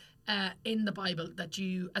anywhere in the Bible that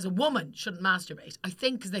you, as a woman, shouldn't masturbate. I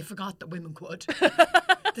think because they forgot that women could.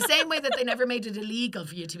 The same way that they never made it illegal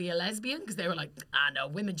for you to be a lesbian, because they were like, no,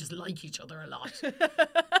 women just like each other a lot. You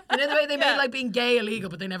know the way they made like being gay illegal,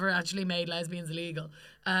 but they never actually made lesbians illegal.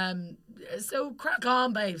 So crack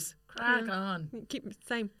on, babes. Crack on. Keep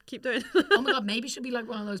doing. Oh my God, maybe she'll be like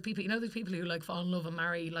one of those people. You know those people who like fall in love and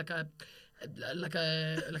marry like a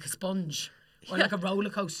sponge or like a roller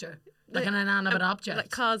coaster, like an inanimate object, like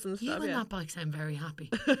cars and stuff. You and that bike sound very happy.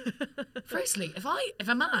 Firstly, if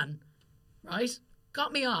a man, right,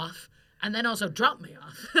 got me off and then also dropped me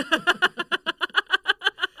off,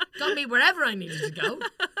 got me wherever I needed to go,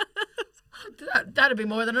 that'd be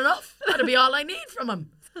more than enough. That'd be all I need from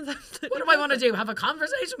him. What do I want to do? Have a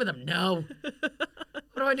conversation with him? No.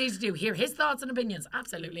 What do I need to do? Hear his thoughts and opinions?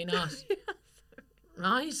 Absolutely not.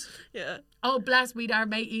 Right? Yeah. Oh, bless, we'd our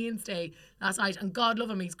mate Ian's day last night, and God love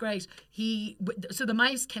him, he's great. So the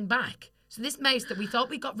mouse came back. So this mouse that we thought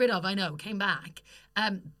we got rid of, I know, came back.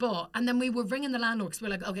 And then we were ringing the landlord because we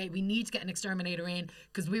were like, okay, we need to get an exterminator in,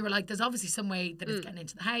 because we were like, there's obviously some way that it's getting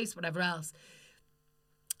into the house, whatever else.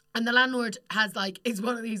 And the landlord has like, it's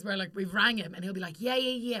one of these where like we've rang him and he'll be like,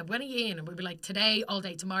 yeah, when are you in? And we'll be like, today, all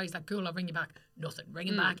day, tomorrow. He's like, cool, I'll ring you back. Nothing, ring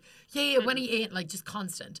him back. Yeah, when are you in? Like just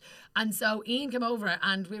constant. And so Ian came over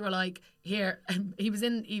and we were like, here, he was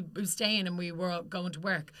staying and we were going to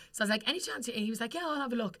work. So I was like, any chance? And he was like, yeah, I'll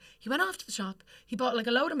have a look. He went off to the shop. He bought like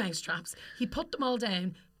a load of mouse traps. He put them all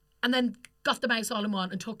down and then got the mouse all in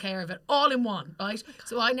one and took care of it all in one, right?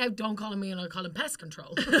 So I now don't call him Ian, I call him pest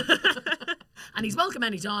control. And he's welcome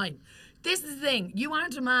anytime. This is the thing. You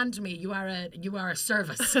aren't a man to me. You are a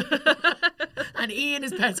service. And Ian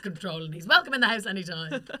is pest control and he's welcome in the house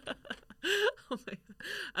anytime. Oh my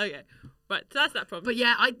God. Okay. Right, so that's that problem. But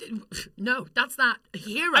yeah, that's that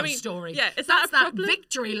hero story. Yeah, that's that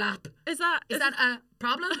victory lap. Is that a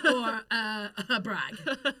problem or a brag?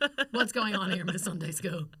 What's going on here in my Sunday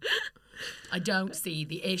school? I don't see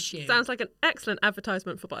the issue. Sounds like an excellent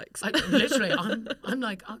advertisement for bikes. Literally, I'm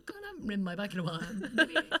like, oh God, I haven't ridden my bike in a while.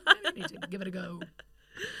 Maybe I need to give it a go.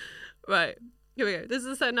 Right, here we go. This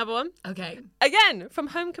is another one. Okay. Again, from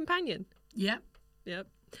Home Companion. Yep.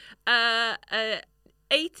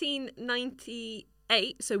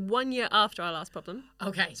 1898, so 1 year after our last problem.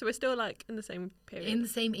 Okay. So we're still like in the same period. In the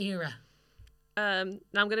same era. Now I'm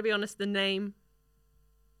going to be honest, the name.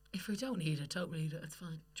 If we don't need it, don't read it. It's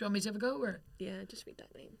fine. Do you want me to have a go or? Yeah, just read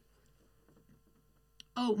that name.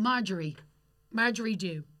 Oh, Marjorie. Marjorie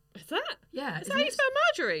Dew. Is that? Yeah. Is that how you spell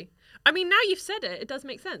Marjorie? I mean, now you've said it, it does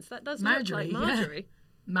make sense. That does look like Marjorie. Yeah.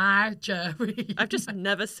 Marjorie. I've just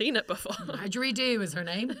never seen it before. Marjorie Dew is her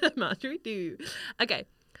name. Marjorie Dew. Okay.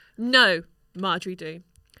 No, Marjorie Dew.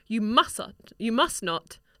 You must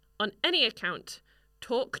not, on any account,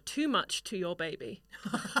 talk too much to your baby.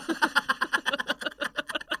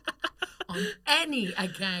 On any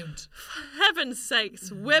account. For heaven's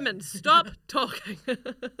sakes, women, stop talking.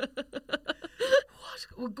 What?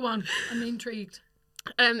 Well, go on. I'm intrigued.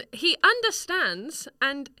 He understands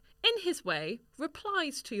and, in his way,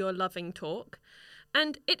 replies to your loving talk,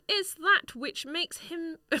 and it is that which makes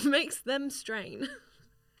them strain.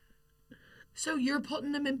 So you're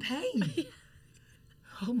putting them in pain?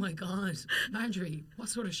 Oh my God. Marjorie, what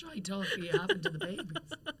sort of shy talk are you having to the babies?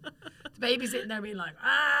 The baby's sitting there being like,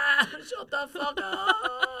 shut the fuck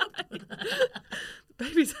up. The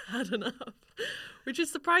baby's had enough. Which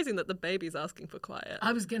is surprising that the baby's asking for quiet.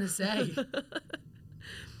 I was going to say.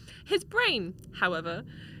 His brain, however,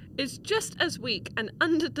 is just as weak and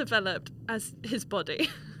underdeveloped as his body.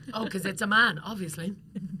 Oh, because it's a man, obviously.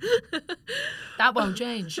 That won't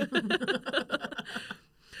change.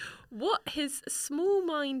 What his small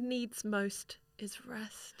mind needs most is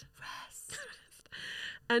rest. Rest.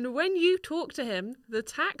 And when you talk to him, the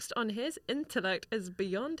tax on his intellect is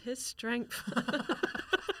beyond his strength.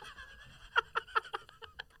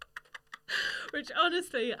 Which,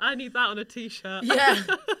 honestly, I need that on a T-shirt. Yeah.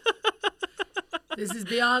 This is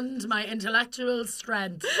beyond my intellectual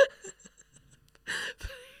strength.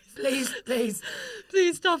 Please, please.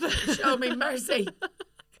 Please stop it. Show me mercy.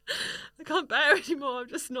 I can't bear it anymore. I'm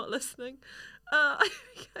just not listening.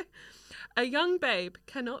 Okay. A young babe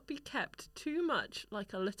cannot be kept too much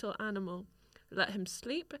like a little animal. Let him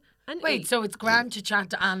sleep and Wait, eat. so it's grand to chat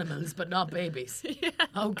to animals, but not babies? Yeah.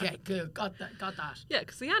 Okay, good. Got that. Yeah,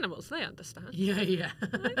 because the animals, they understand. Yeah.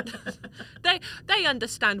 They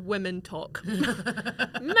understand women talk.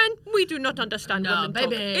 Men, we do not understand women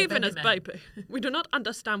talk. Even as baby. We do not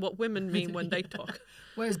understand what women mean when they talk.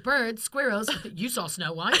 Whereas birds, squirrels, you saw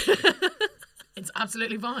Snow White. It's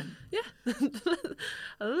absolutely fine. Yeah.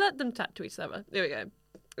 Let them chat to each other. There we go.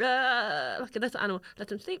 Like a little animal. Let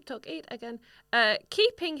him sleep, talk, eat again.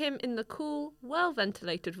 Keeping him in the cool,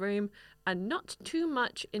 well-ventilated room and not too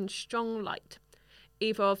much in strong light,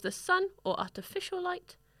 either of the sun or artificial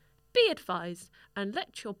light. Be advised and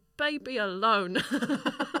let your baby alone.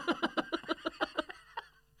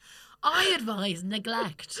 I advise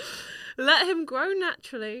neglect. Let him grow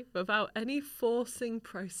naturally without any forcing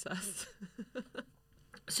process.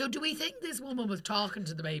 So do we think this woman was talking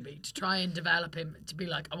to the baby to try and develop him to be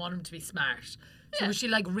like, I want him to be smart? So was she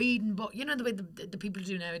like reading books? You know the way the people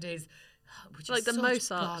do nowadays? Which Like is the such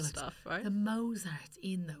Mozart bollocks. stuff, right? The Mozart's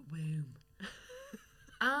in the womb.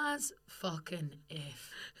 As fucking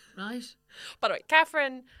if. Right? By the way,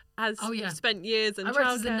 Catherine has spent years in I worked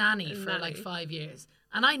as a childcare nanny and for like 5 years.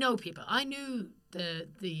 And I know people. I knew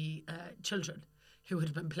the children who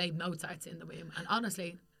had been played Mozart's in the womb. And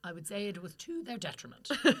honestly, I would say it was to their detriment.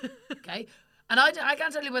 Okay? And I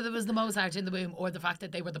can't tell you whether it was the Mozart in the womb or the fact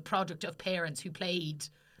that they were the product of parents who played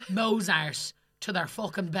Mozart to their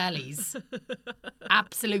fucking bellies.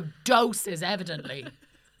 Absolute doses, evidently.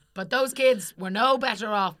 But those kids were no better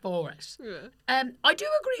off for it. Yeah. I do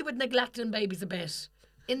agree with neglecting babies a bit,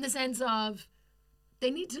 in the sense of they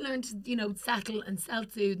need to learn to, settle and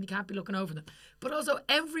self-soothe, and you can't be looking over them. But also,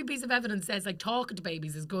 every piece of evidence says, like, talking to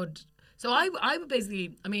babies is good. So I would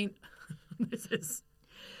basically, I mean, this is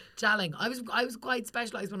challenging. I was quite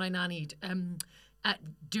specialised when I nannied at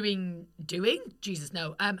doing Jesus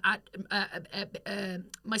no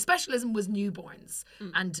my specialism was newborns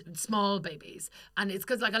and small babies, and it's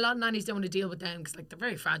because like a lot of nannies don't want to deal with them because like they're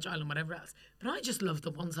very fragile and whatever else. But I just love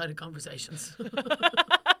the one-sided conversations.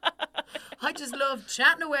 I just love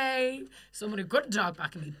chatting away, someone who couldn't talk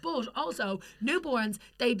back at me. But also, newborns,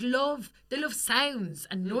 they love sounds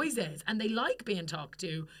and noises, and they like being talked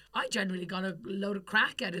to. I generally got a load of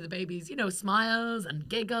crack out of the babies, smiles and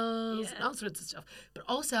giggles and all sorts of stuff. But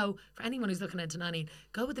also, for anyone who's looking into nannying,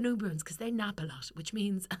 go with the newborns because they nap a lot, which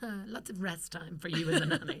means lots of rest time for you as a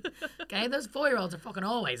nanny. Okay, those 4-year-olds are fucking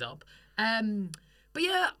always up. But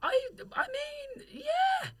yeah, I mean,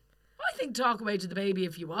 yeah. I think talk away to the baby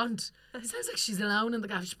if you want. It sounds like she's alone in the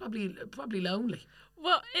gaff. She's probably lonely.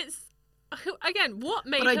 Well, it's again what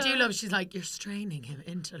made. But her... I do love. She's like, you're straining him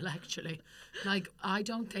intellectually. Like I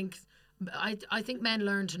don't think. I think men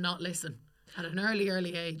learn to not listen at an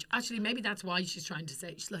early age. Actually, maybe that's why she's trying to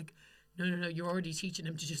say. She's like, no. You're already teaching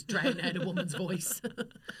him to just drown out a woman's voice.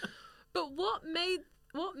 But what made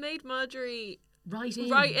Marjorie right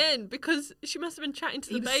in, because she must have been chatting to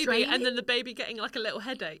He the was baby, straining? and then the baby getting like a little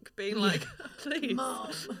headache, being like, please.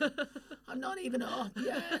 Mom, I'm not even up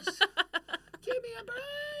yet. Give me a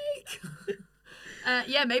break.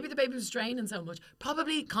 Yeah, maybe the baby was straining so much.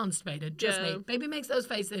 Probably constipated. Trust me. Baby makes those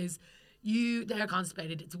faces. They're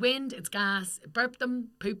constipated. It's wind, it's gas. Burp them,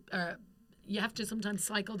 poop. You have to sometimes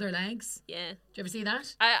cycle their legs. Yeah. Do you ever see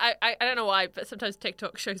that? I don't know why, but sometimes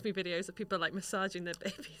TikTok shows me videos of people like massaging their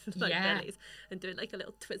babies like bellies and doing like a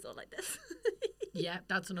little twizzle like this. Yeah,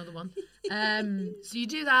 that's another one. So you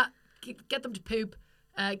do that, get them to poop,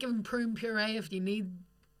 give them prune puree if you need.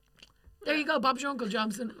 There you go, Bob's your Uncle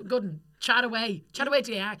Johnson. Good one. Chat away to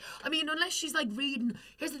the act. I mean, unless she's like reading.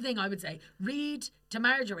 Here's the thing I would say. Read to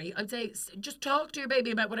Marjorie. I'd say just talk to your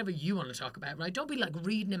baby about whatever you want to talk about, right? Don't be like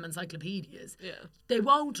reading him encyclopedias. Yeah. They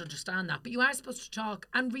won't understand that. But you are supposed to talk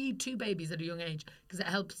and read to babies at a young age because it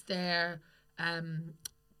helps their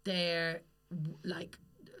like,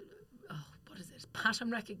 what is it?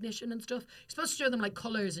 Pattern recognition and stuff. You're supposed to show them like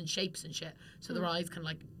colours and shapes and shit so their eyes can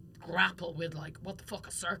like grapple with like what the fuck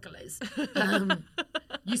a circle is.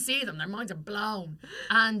 You see them, their minds are blown,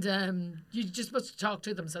 and you're just supposed to talk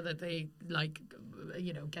to them so that they like,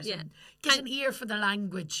 get an ear for the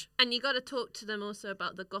language. And you got to talk to them also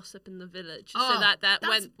about the gossip in the village, Oh, so that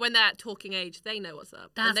when they're at talking age, they know what's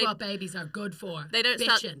up. That's what babies are good for. They don't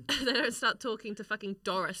bitching. They don't start talking to fucking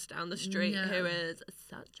Doris down the street, who is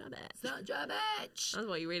such a bitch. Such a bitch. That's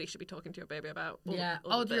what you really should be talking to your baby about.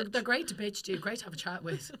 They're great to bitch to, great to have a chat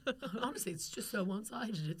with. Honestly, it's just so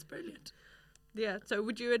one-sided. It's brilliant. Yeah, so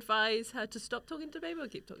would you advise her to stop talking to the baby or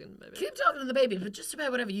keep talking to the baby? Keep talking to the baby, but just about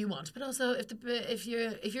whatever you want. But also, if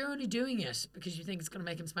you're only doing it because you think it's going to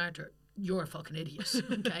make him smarter, you're a fucking idiot.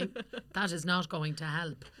 Okay, that is not going to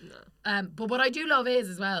help. No. But what I do love is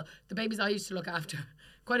as well the babies I used to look after.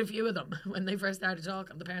 Quite a few of them when they first started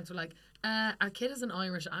talking, the parents were like, "Our kid has an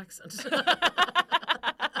Irish accent."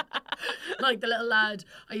 Like the little lad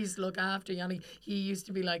I used to look after, Yanni, he used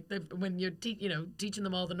to be like, when you're teaching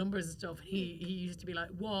them all the numbers and stuff, he used to be like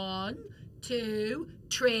 1, 2,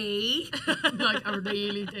 3, like a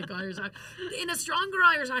really thick Irish accent, in a stronger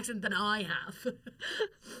Irish accent than I have.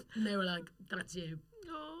 And they were like, "That's you."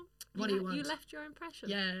 Oh, what do you want? You left your impression.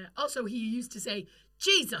 Yeah. Also, he used to say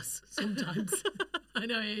Jesus sometimes. I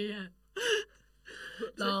know. Yeah.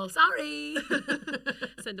 Lol, sorry.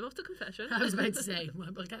 Send him off to confession. I was about to say,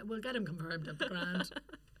 we'll get him confirmed at the grand.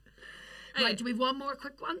 Right, do we have one more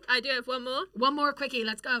quick one? I do have one more. One more quickie,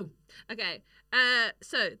 let's go. Okay,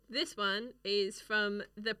 so this one is from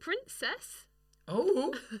the princess.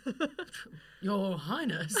 Oh, Your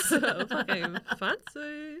Highness. So fucking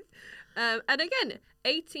fancy. And again,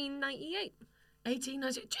 1898.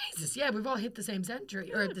 1898. Jesus, yeah, we've all hit the same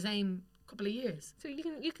century, or the same couple of years. So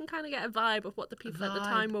you can kind of get a vibe of what the people at the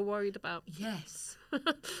time were worried about. Yes.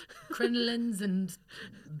 Crinolines and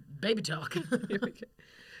baby talk. Here we go.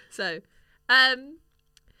 So,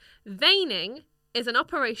 veining is an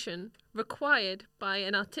operation required by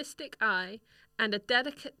an artistic eye and a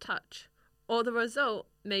delicate touch, or the result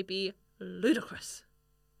may be ludicrous.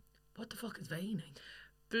 What the fuck is veining?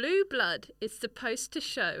 Blue blood is supposed to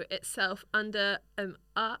show itself under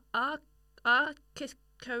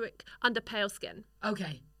under pale skin.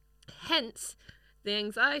 Okay. Hence, the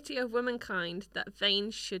anxiety of womankind that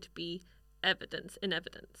veins should be evidence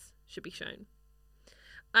should be shown.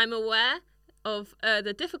 I'm aware of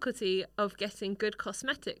the difficulty of getting good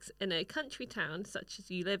cosmetics in a country town such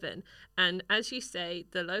as you live in, and as you say,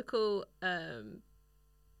 the local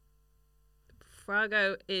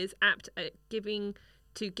Frago is apt at give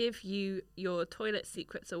you your toilet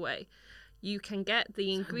secrets away. You can get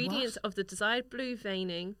the ingredients of the desired blue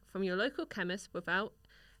veining from your local chemist without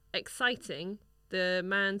exciting the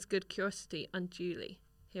man's good curiosity unduly.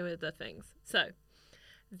 Here are the things. So,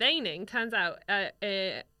 veining, turns out,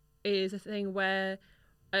 is a thing where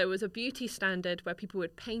it was a beauty standard where people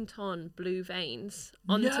would paint on blue veins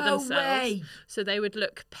onto themselves. Way. So they would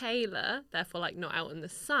look paler, therefore like not out in the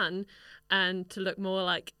sun, and to look more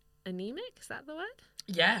like anemic. Is that the word?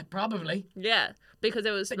 Yeah, probably. Yeah, because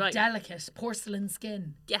it was but like delicate, porcelain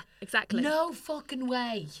skin. Yeah, exactly. No fucking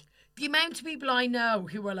way. The amount of people I know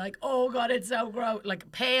who were like, "Oh God, it's so gross,"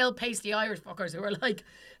 like pale, pasty Irish fuckers who were like,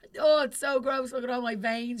 "Oh, it's so gross. Look at all my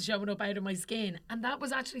veins showing up out of my skin." And that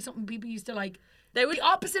was actually something people used to like. They would the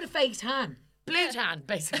opposite of fake tan, blue tan,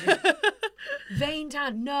 basically. Vein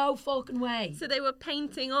tan, no fucking way. So they were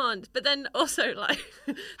painting on, but then also like,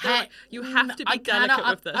 you have to be delicate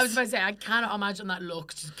with this. I was about to say, I cannot imagine that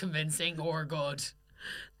looked convincing or good.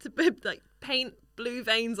 To like paint blue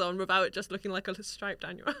veins on without it just looking like a stripe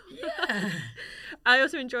down your arm. Yeah. I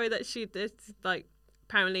also enjoy that she did like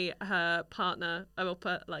apparently her partner,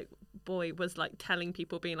 like boy, was like telling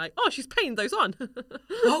people, being like, "Oh, she's painted those on."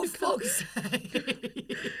 Oh, fuck's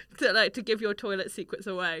sake. to give your toilet secrets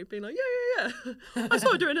away, being like, yeah. I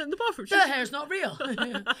saw her doing it in the bathroom. That hair's not real.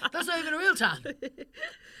 That's not even a real tan.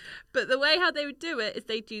 But the way how they would do it is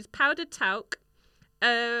they'd use powdered talc,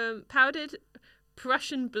 powdered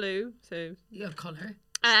Prussian blue, so You have colour.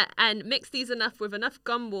 and mix these with enough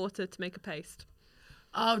gum water to make a paste.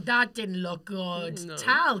 Oh, that didn't look good. No.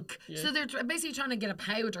 Talc. Yeah. So they're basically trying to get a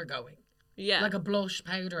powder going. Yeah. Like a blush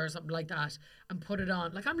powder or something like that. And put it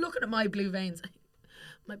on. Like, I'm looking at my blue veins.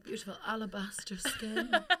 My beautiful alabaster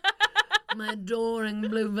skin. My adoring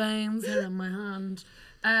blue veins here on my hand.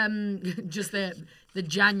 Just the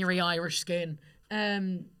January Irish skin.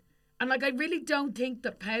 And like, I really don't think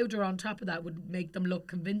that powder on top of that would make them look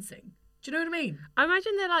convincing. Do you know what I mean? I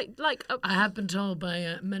imagine they're like I have been told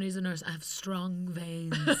by many as a nurse I have strong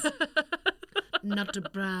veins. Not to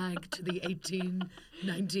brag to the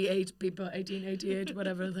 1898 people, 1888,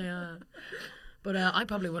 whatever they are. But I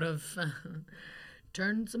probably would have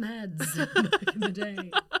turned some heads back in the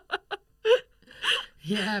day.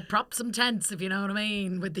 Yeah, prop some tents, if you know what I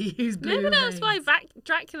mean, with these blue maybe that's veins. why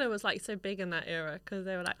Dracula was like so big in that era, because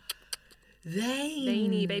they were like,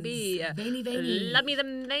 veiny baby, Veiny. love me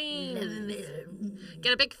them veins.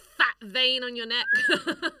 Get a big fat vein on your neck.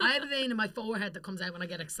 I have a vein in my forehead that comes out when I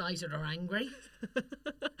get excited or angry.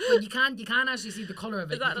 But you can't actually see the colour of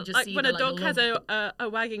it. Is that you can just like see when the, a dog has lump. a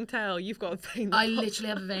wagging tail? You've got a vein. That I pops. literally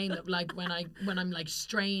have a vein that, like, when I'm like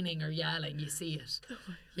straining or yelling, you see it.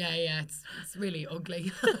 Yeah, it's really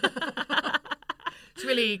ugly. It's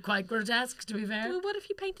really quite grotesque, to be fair. Well, what if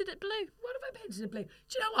you painted it blue? What if I painted it blue? Do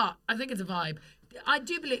you know what? I think it's a vibe. I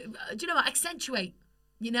do believe. Do you know what? Accentuate.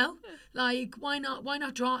 You know, like, why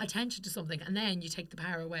not draw attention to something and then you take the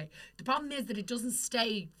power away? The problem is that it doesn't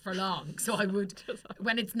stay for long. So I would,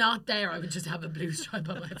 when it's not there, I would just have a blue stripe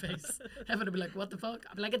on my face. Everyone would be like, "What the fuck?"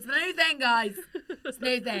 I'd be like, "It's the new thing, guys. It's the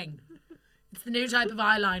new thing. It's the new type of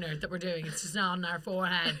eyeliner that we're doing. It's just not on our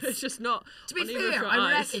foreheads." It's just not. To be on either of fair, your I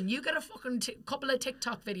eyes. reckon you get a fucking couple of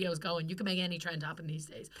TikTok videos going, you can make any trend happen these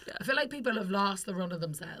days. Yeah. I feel like people have lost the run of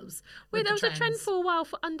themselves. Wait, there with was the a trend trends. for a while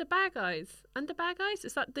for under bag eyes. Under bag eyes?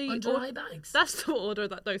 Is that the Under eye bags. That's the order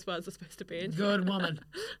that those words are supposed to be in. Good woman.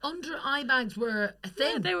 Under eye bags were a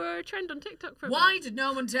thing. Yeah, they were a trend on TikTok for a Why bit. did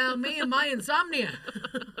no one tell me and my insomnia?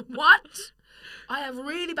 What? I have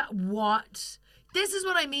really bad. What? This is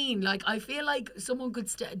what I mean. Like, I feel like someone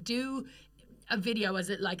could do a video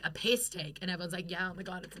as like a piss take, and everyone's like, "Yeah, oh my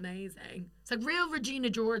god, it's amazing." It's like real Regina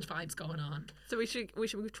George vibes going on. So we should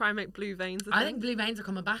try and make blue veins. I think blue veins are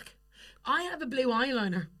coming back. I have a blue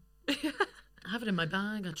eyeliner. I have it in my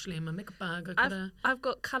bag, actually, in my makeup bag. I've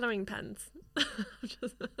got colouring pens.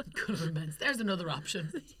 Colouring pens. There's another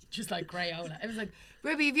option. Just like Crayola. It was like,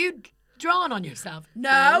 Ruby, have you drawn on yourself?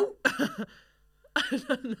 No. I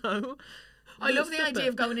don't know. I love the idea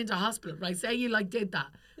of going into hospital, right? Say you like did that,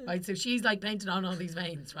 right? So she's like painted on all these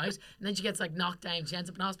veins, right? And then she gets like knocked down. She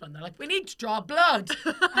ends up in hospital, and they're like, "We need to draw blood,"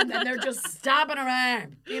 and then they're just stabbing her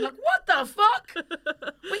arm, being like, "What the fuck?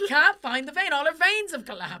 We can't find the vein. All her veins have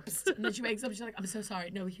collapsed." And then she wakes up. She's like, "I'm so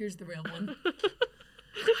sorry. No, here's the real one."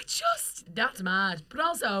 That's mad. But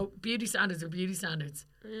also, beauty standards are beauty standards.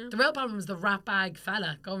 Yeah. The real problem is the rat bag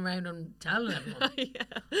fella going around and telling everyone. Yeah.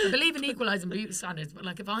 I believe in equalising beauty standards, but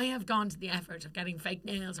like, if I have gone to the effort of getting fake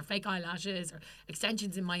nails or fake eyelashes or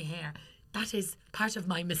extensions in my hair, that is part of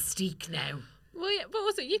my mystique now. Well, yeah, but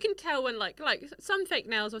also you can tell when like some fake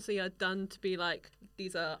nails obviously are done to be like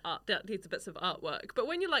these are these are bits of artwork, but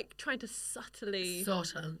when you're like trying to subtly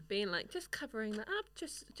being like just covering that up,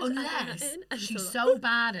 just unless adding that in, she's so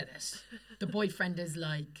bad at it, the boyfriend is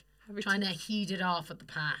like trying to heat it off at the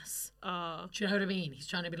pass. Do you know what I mean? He's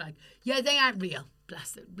trying to be like, yeah, they aren't real.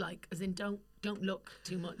 Bless it. Like, as in, don't look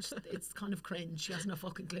too much. It's kind of cringe. She has no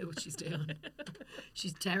fucking clue what she's doing.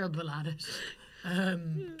 She's terrible at it.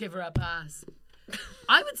 Give her a pass.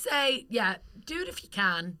 I would say, yeah, do it if you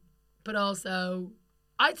can, but also,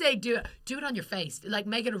 I'd say do it on your face. Like,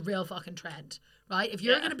 make it a real fucking trend, right? If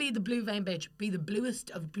you're going to be the blue vein bitch, be the bluest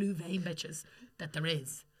of blue vein bitches that there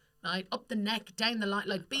is. Right, up the neck, down the line,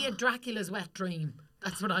 like be a Dracula's wet dream.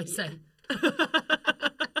 That's what I say.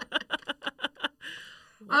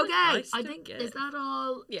 Okay, I think is that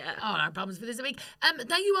all? Yeah. All our problems for this week.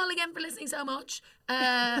 Thank you all again for listening so much.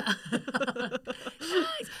 Nice.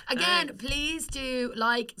 Again, Thanks. please do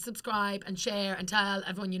like, subscribe, and share, and tell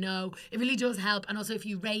everyone you know. It really does help. And also, if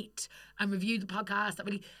you rate and review the podcast, that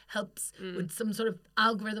really helps with some sort of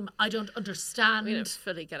algorithm I don't understand. We don't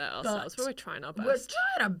fully get it ourselves, but we're trying our best. We're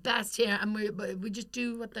trying our best here, and we just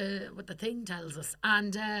do what the thing tells us.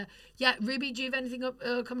 And yeah, Ruby, do you have anything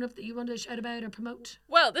coming up that you want to shout about or promote?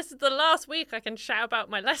 Well, this is the last week I can shout about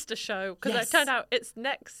my Leicester show because Yes. it turned out it's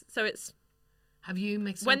next. So it's Have you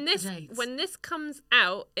mixed when up this the dates? when this comes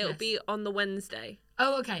out, it'll Yes. be on the Wednesday.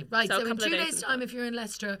 Oh, okay, right. So a So, in couple of 2 days days' time, if you're in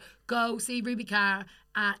Leicester, go see Ruby Carr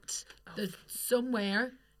at the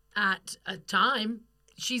somewhere at a time.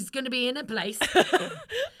 She's going to be in a place I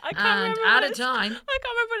can't and remember at what a it's- time I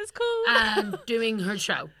can't remember what it's called. and doing her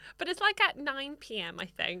show. But it's like at 9 p.m. I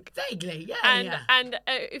think. Vaguely, yeah, And yeah.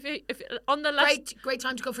 if on the Leicester Great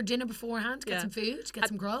time to go for dinner beforehand. Get Yeah. some food, get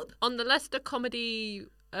some grub. on the Leicester Comedy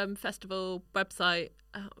Festival website,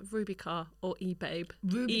 Ruby Carr or eBay.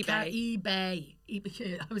 Ruby Carr, eBay.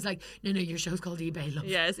 I was like, no, your show's called eBay, love.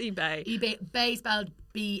 Yeah, it's eBay. eBay, Bay spelled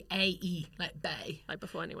B-A-E, like Bay. Like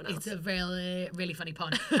before anyone else. It's a really funny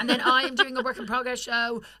pun. And then I am doing a work in progress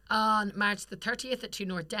show on March the 30th at 2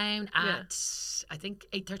 North Down at, I think,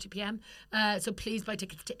 8:30 p.m. So please buy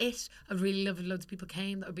tickets to it. I'd really love if loads of people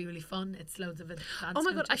came. That would be really fun. It's loads of advance Oh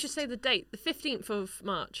my god, I notice. should say the date, the 15th of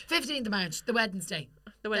March. 15th of March, the Wednesday.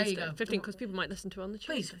 The There you Wednesday. go. 15th, because people might listen to it on the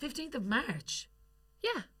Wait, Tuesday. 15th of March?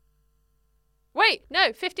 Yeah. Wait,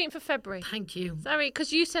 no, 15th of February. Thank you. Sorry,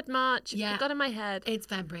 because you said March. Yeah. It got in my head. It's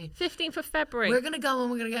February. 15th of February. We're going to go and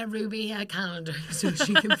we're going to get Ruby a calendar so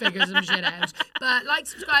she can figure some shit out. But like,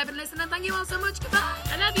 subscribe and listen, and thank you all so much. Goodbye.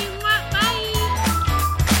 I love you. Bye.